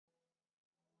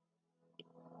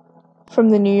From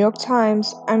the New York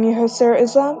Times, I'm your host Sarah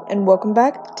Islam, and welcome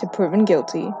back to Proven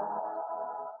Guilty.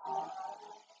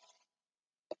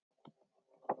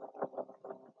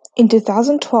 In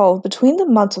 2012, between the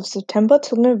months of September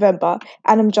to November,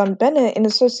 Adam John Bennett, in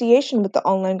association with the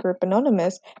online group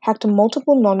Anonymous, hacked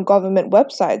multiple non-government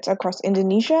websites across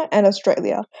Indonesia and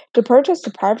Australia to protest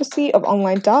the privacy of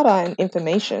online data and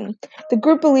information. The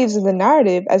group believes in the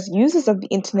narrative as users of the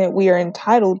internet we are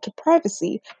entitled to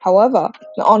privacy. However,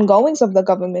 the ongoings of the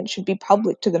government should be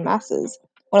public to the masses.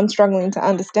 What I'm struggling to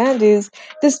understand is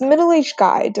this middle-aged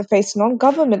guy defaced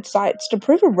non-government sites to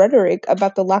prove a rhetoric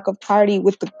about the lack of clarity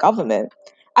with the government.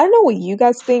 I don't know what you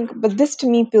guys think, but this to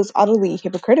me feels utterly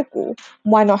hypocritical.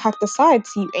 Why not hack the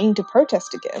sites you aim to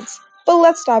protest against? But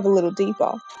let's dive a little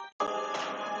deeper.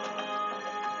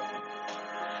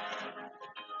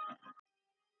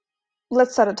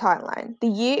 Let's set a timeline. The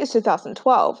year is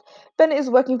 2012. Bennett is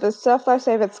working for the Surf Life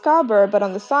Save at Scarborough, but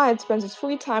on the side spends his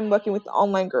free time working with the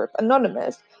online group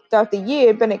Anonymous. Throughout the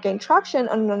year, Bennett gained traction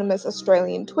on Anonymous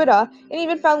Australian Twitter and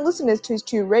even found listeners to his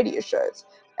two radio shows,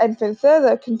 and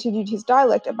further continued his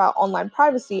dialect about online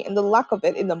privacy and the lack of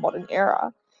it in the modern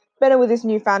era. Bennett, with his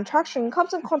newfound traction,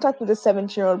 comes in contact with a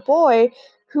 17-year-old boy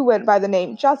who went by the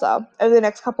name Jazza. Over the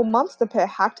next couple months, the pair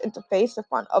hacked and defaced the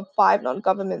front of 5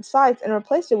 non-government sites and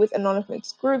replaced it with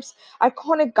Anonymous Group's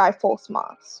iconic Guy Fawkes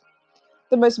masks.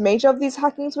 The most major of these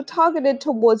hackings were targeted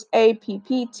towards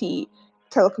APPT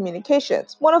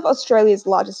Telecommunications, one of Australia's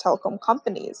largest telecom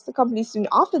companies. The company soon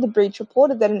after the breach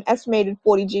reported that an estimated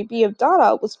 40 GB of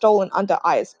data was stolen under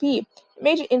ISP, a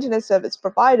major internet service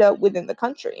provider within the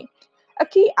country. A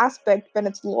key aspect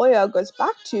Bennett's lawyer goes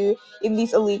back to in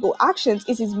these illegal actions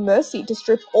is his mercy to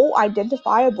strip all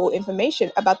identifiable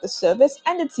information about the service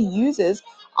and its users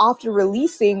after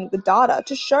releasing the data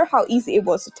to show how easy it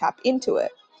was to tap into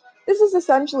it. This is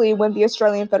essentially when the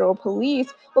Australian Federal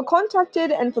Police were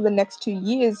contacted, and for the next 2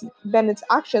 years, Bennett's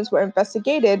actions were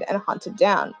investigated and hunted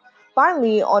down.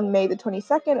 Finally, on May the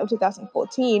 22nd of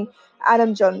 2014,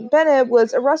 Adam John Bennett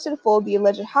was arrested for the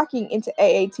alleged hacking into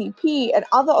AATP and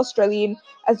other Australian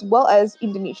as well as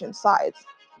Indonesian sites.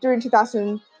 During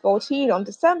 2014, on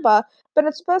December,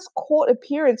 Bennett's first court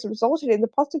appearance resulted in the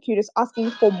prosecutors asking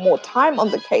for more time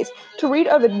on the case to read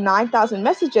over 9,000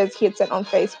 messages he had sent on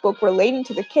Facebook relating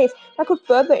to the case that could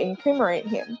further incriminate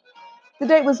him. The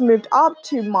date was moved up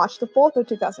to March the 4th of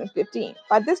 2015.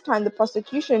 By this time, the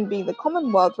prosecution, being the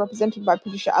Commonwealth represented by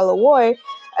Patricia Alloy,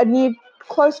 a near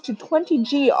close to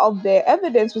 20G of their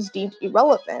evidence was deemed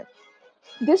irrelevant.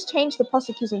 This changed the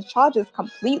prosecution's charges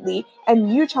completely, and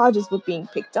new charges were being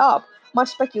picked up.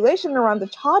 Much speculation around the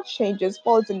charge changes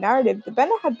follows the narrative that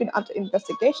Bennett had been under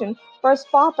investigation for as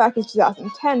far back as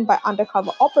 2010 by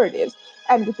undercover operatives,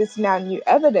 and with this now new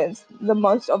evidence, the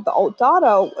most of the old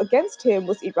data against him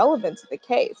was irrelevant to the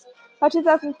case. By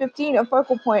 2015, a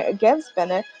focal point against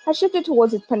Bennett had shifted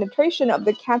towards his penetration of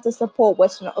the Cancer Support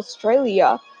Western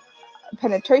Australia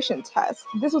penetration test.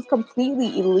 This was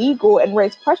completely illegal and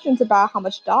raised questions about how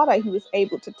much data he was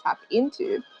able to tap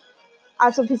into.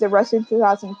 As of his arrest in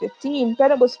 2015,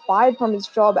 Bennett was fired from his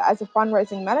job as a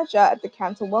fundraising manager at the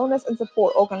cancer wellness and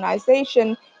support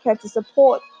organization Cancer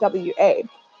Support WA.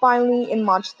 Finally, in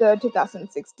March 3rd,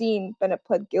 2016, Bennett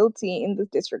pled guilty in the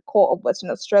District Court of Western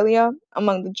Australia,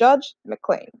 among the judge,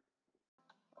 McLean.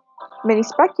 Many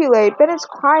speculate Bennett's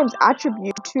crimes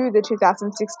attribute to the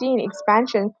 2016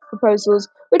 expansion proposals,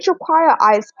 which require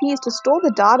ISPs to store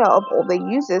the data of all their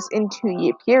users in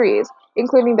 2-year periods,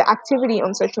 including the activity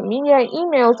on social media,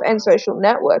 emails, and social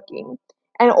networking.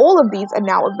 And all of these are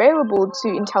now available to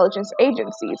intelligence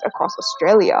agencies across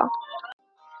Australia.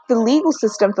 The legal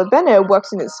system for Bennett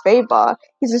works in his favor.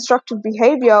 His destructive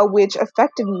behavior, which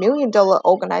affected million-dollar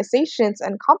organizations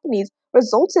and companies,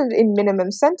 resulted in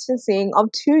minimum sentencing of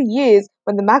 2 years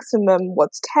when the maximum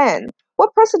was 10.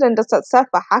 What precedent does that set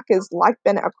for hackers like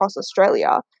Bennett across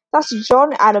Australia? Thus, John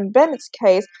Adam Bennett's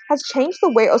case has changed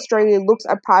the way Australia looks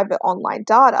at private online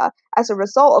data. As a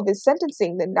result of his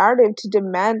sentencing, the narrative to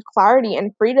demand clarity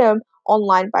and freedom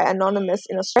online by Anonymous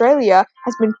in Australia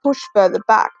has been pushed further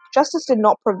back. Justice did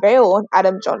not prevail on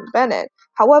Adam John Bennett.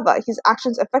 However, his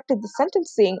actions affected the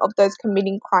sentencing of those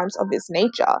committing crimes of this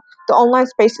nature. The online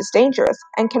space is dangerous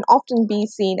and can often be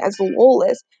seen as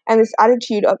lawless, and this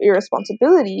attitude of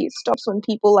irresponsibility stops when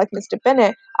people like Mr.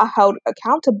 Bennett are held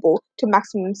accountable to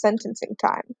maximum sentencing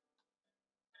time.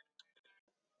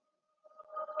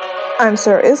 I'm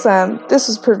Sarah Islam. This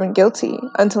was Proven Guilty.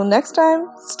 Until next time,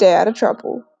 stay out of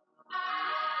trouble.